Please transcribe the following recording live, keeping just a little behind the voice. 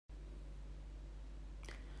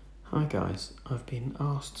Hi guys, I've been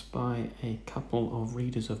asked by a couple of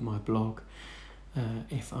readers of my blog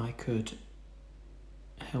if I could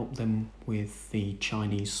help them with the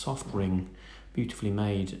Chinese soft ring, beautifully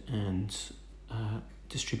made and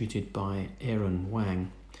distributed by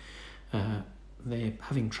Wang. They're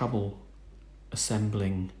having trouble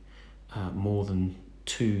assembling more than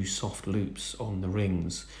 2 soft loops on the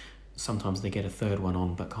rings. Sometimes they get a third one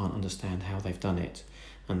on but can't understand how they've done it,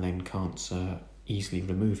 and then can't easily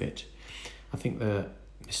remove it. I think the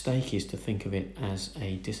mistake is to think of it as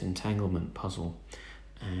a disentanglement puzzle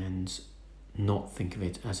and not think of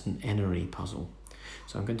it as an n-ary puzzle.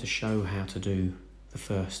 So I'm going to show how to do the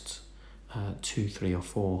first 2, 3 or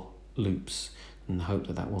 4 loops and hope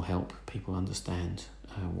that that will help people understand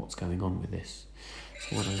what's going on with this.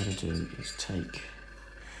 So what I'm going to do is take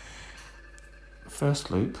the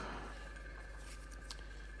first loop,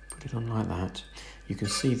 put it on like that. You can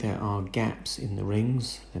see there are gaps in the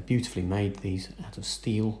rings. They're beautifully made, these out of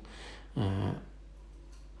steel. There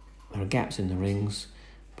are gaps in the rings,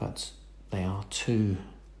 but they are too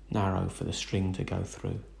narrow for the string to go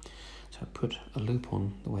through. So put a loop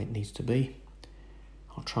on the way it needs to be.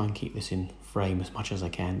 I'll try and keep this in frame as much as I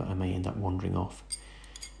can, but I may end up wandering off.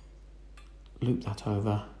 Loop that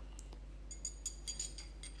over.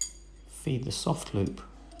 Feed the soft loop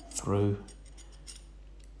through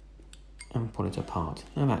and pull it apart.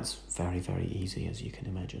 Now that's very, very easy, as you can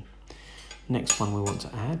imagine. Next one we want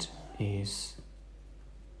to add is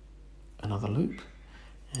another loop,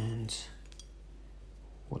 and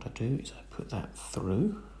what I do is I put that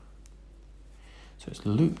through. So it's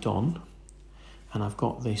looped on, and I've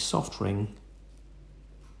got the soft ring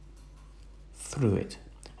through it.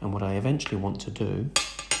 And what I eventually want to do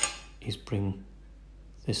is bring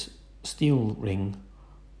this steel ring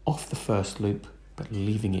off the first loop, but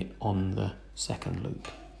leaving it on the second loop.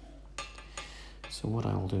 So what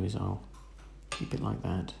I'll do is I'll keep it like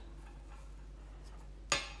that,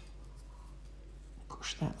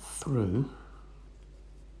 push that through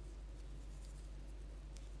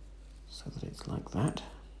so that it's like that.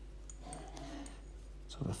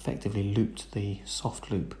 So I've effectively looped the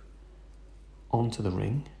soft loop onto the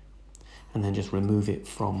ring, and then just remove it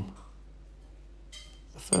from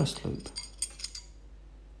the first loop.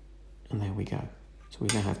 And there we go. So we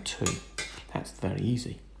now have 2. That's very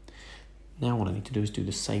easy. Now what I need to do is do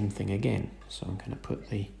the same thing again. So I'm going to put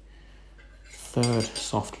the third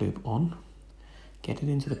soft loop on, get it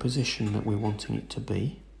into the position that we're wanting it to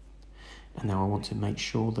be, and now I want to make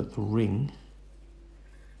sure that the ring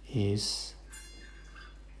is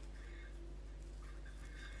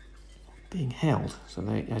being held. So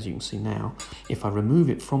as you can see now, if I remove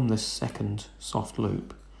it from the second soft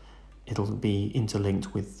loop, it'll be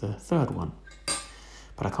interlinked with the third one.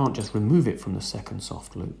 But I can't just remove it from the second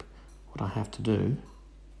soft loop. What I have to do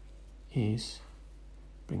is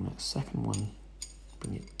bring that second one,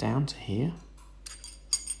 bring it down to here,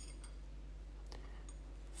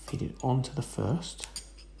 feed it onto the first.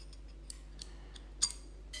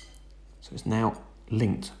 So it's now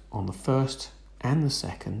linked on the first and the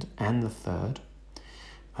second and the third.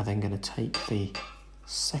 I'm then going to take the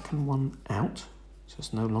second one out. So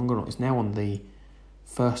it's no longer, it's now on the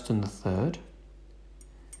first and the third.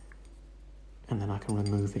 And then I can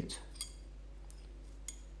remove it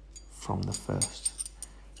from the first.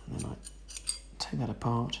 And then I take that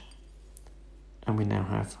apart, and we now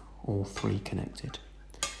have all 3 connected.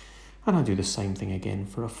 And I do the same thing again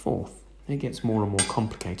for a 4th. It gets more and more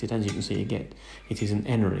complicated. As you can see, it is an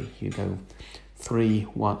n-ary. You go 3,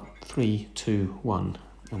 1, 3, 2, 1,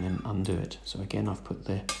 and then undo it. So again, I've put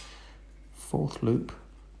the 4th loop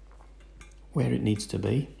where it needs to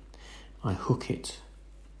be. I hook it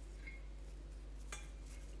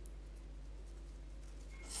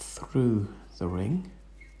through the ring,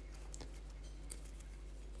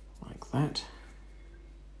 like that.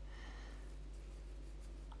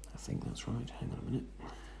 I think that's right. Hang on a minute.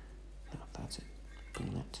 No, that's it.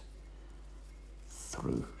 Bring that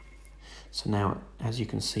through. So now, as you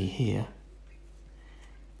can see here,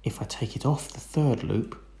 if I take it off the third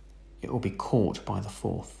loop, it will be caught by the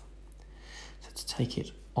 4th. So to take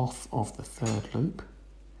it off of the third loop,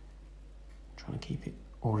 I'm trying to keep it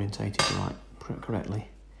orientated correctly,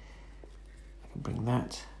 I can bring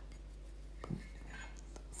that, bring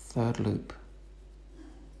the third loop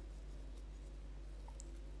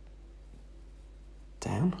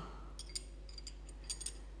down,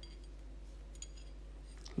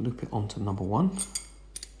 loop it onto number 1.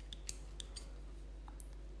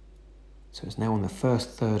 So it's now on the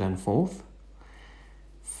first, third and 4th.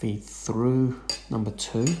 Feed through number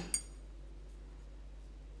 2.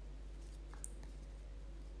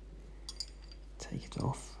 Take it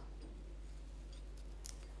off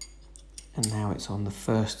and now it's on the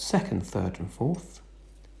first, second, third and fourth.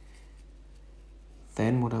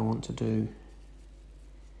 Then what I want to do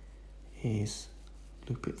is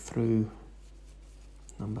loop it through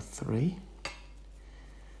number 3.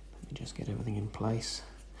 Let me just get everything in place.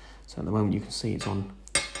 So at the moment you can see it's on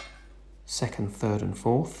second, third and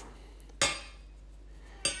fourth.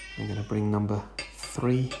 I'm going to bring number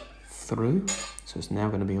 3 through, so it's now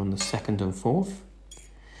going to be on the second and fourth.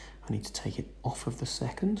 I need to take it off of the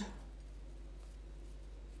second.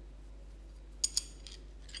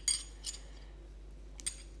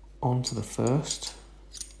 Onto the first.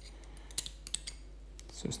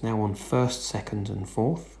 So it's now on first, second and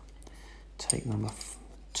fourth. Take number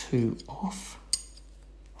 2 off,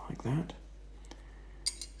 like that.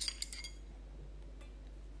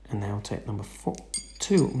 And now take number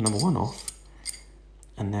 1 off,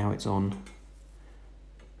 and now it's on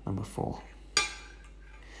number 4.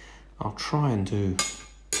 I'll try and do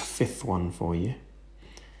a 5th one for you.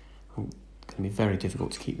 It's going to be very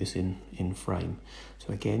difficult to keep this in frame.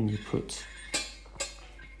 So again, you put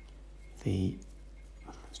the,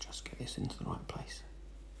 let's just get this into the right place.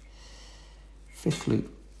 5th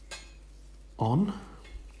loop on.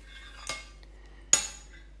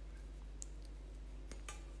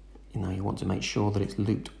 You want to make sure that it's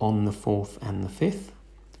looped on the 4th and the 5th.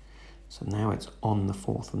 So now it's on the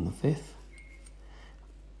 4th and the 5th.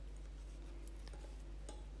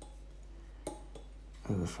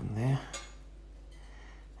 Over from there.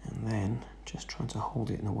 And then just trying to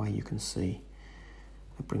hold it in a way you can see.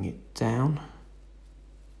 I bring it down.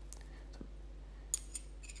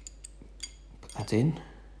 Put that in.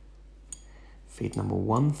 Feed number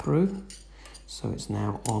 1 through. So it's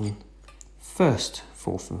now on first,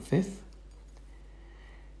 4th and 5th.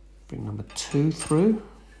 Bring number 2 through.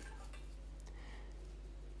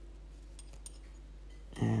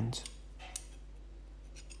 And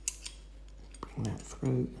bring that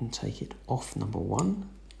through and take it off number 1.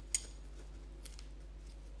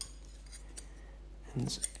 And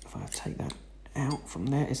if I take that out from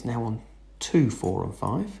there, it's now on 2, 4 and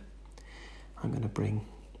 5. I'm going to bring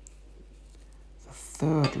the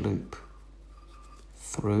 3rd loop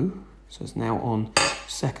through. So it's now on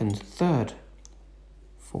second, third,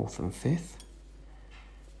 4th and 5th.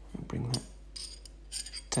 And bring that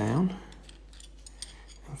down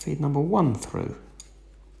and feed number 1 through.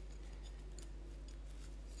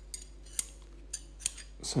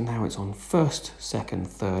 So now it's on first, second,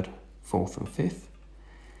 third, 4th and 5th.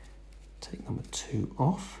 Take number 2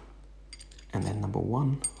 off, and then number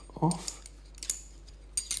 1 off.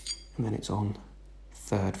 And then it's on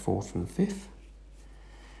third, 4th and 5th.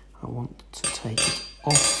 I want to take it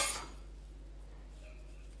off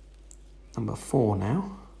number 4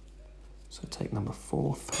 now. So take number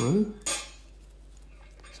 4 through.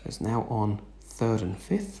 So it's now on 3rd and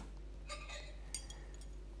 5th.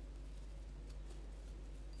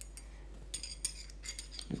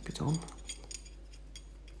 Loop it on.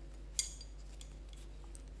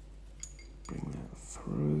 Bring that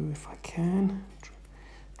through if I can.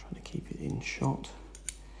 Trying to keep it in shot.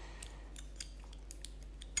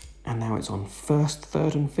 And now it's on 1st,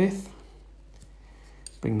 3rd and 5th.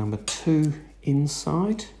 Bring number 2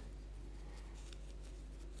 inside.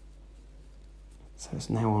 So it's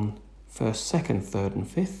now on 1st, 2nd, 3rd and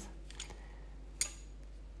 5th.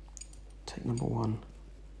 Take number 1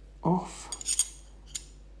 off.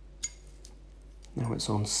 Now it's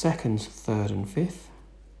on 2nd, 3rd and 5th.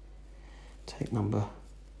 Take number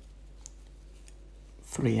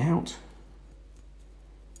 3 out.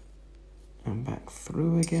 And back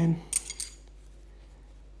through again.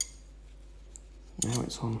 Now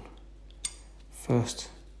it's on 1st,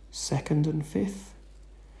 2nd and 5th.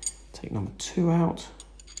 Take number 2 out.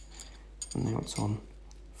 And now it's on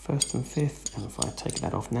 1st and 5th. And if I take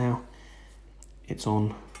that off now, it's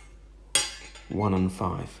on 1 and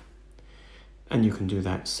 5. And you can do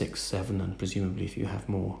that 6, 7, and presumably if you have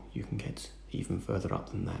more, you can get even further up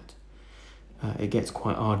than that. It gets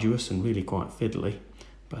quite arduous and really quite fiddly,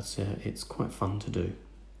 but it's quite fun to do.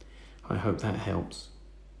 I hope that helps.